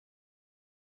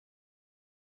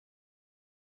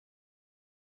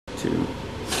2.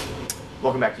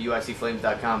 Welcome back to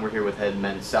UICFlames.com. We're here with head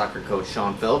men's soccer coach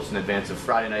Sean Phillips in advance of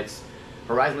Friday night's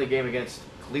Horizon League game against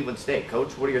Cleveland State.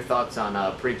 Coach, what are your thoughts on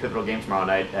a pretty pivotal game tomorrow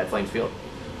night at Flames Field?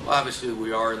 Well, obviously,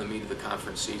 we are in the meat of the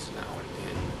conference season now,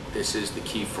 and this is the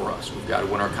key for us. We've got to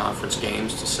win our conference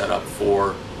games to set up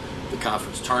for the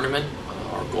conference tournament.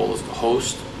 Our goal is to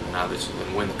host and obviously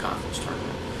then win the conference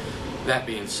tournament. That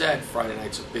being said, Friday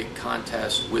night's a big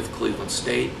contest with Cleveland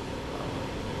State.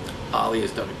 Ollie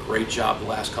has done a great job the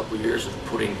last couple of years of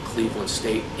putting Cleveland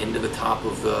State into the top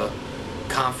of the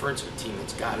conference, a team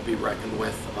that's got to be reckoned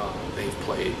with. They've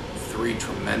played 3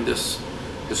 tremendous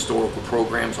historical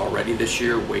programs already this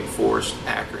year: Wake Forest,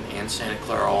 Akron, and Santa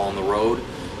Clara, all on the road.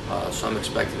 So I'm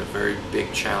expecting a very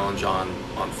big challenge on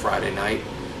Friday night.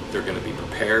 They're going to be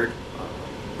prepared.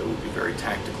 They will be very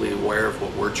tactically aware of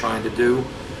what we're trying to do,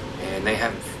 and they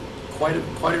have quite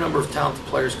a number of talented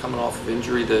players coming off of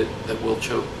injury that will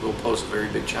pose a very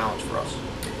big challenge for us.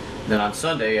 Then on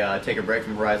Sunday, take a break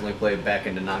from Horizon League play, back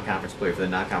into non-conference play for the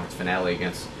non-conference finale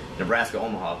against Nebraska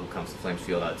Omaha, who comes to Flames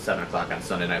Field at 7 o'clock on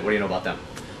Sunday night. What do you know about them?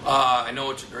 I know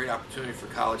it's a great opportunity for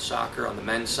college soccer. On the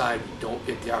men's side, we don't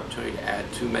get the opportunity to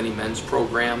add too many men's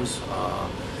programs.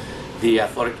 The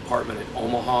athletic department at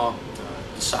Omaha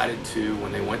decided to,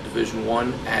 when they went Division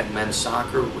I, add men's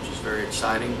soccer, which is very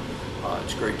exciting.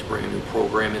 It's great to bring a new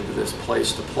program into this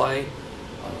place to play.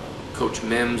 Coach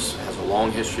Mims has a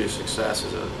long history of success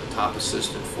as a top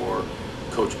assistant for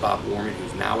Coach Bob Warman,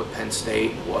 who's now at Penn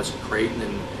State, was at Creighton,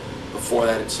 and before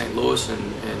that at St. Louis,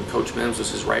 and Coach Mims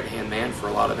was his right-hand man for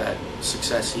a lot of that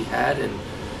success he had, and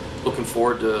looking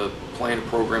forward to playing a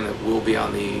program that will be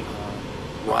on the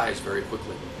rise very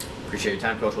quickly. Appreciate your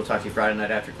time, Coach. We'll talk to you Friday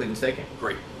night after Cleveland State game.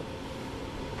 Great.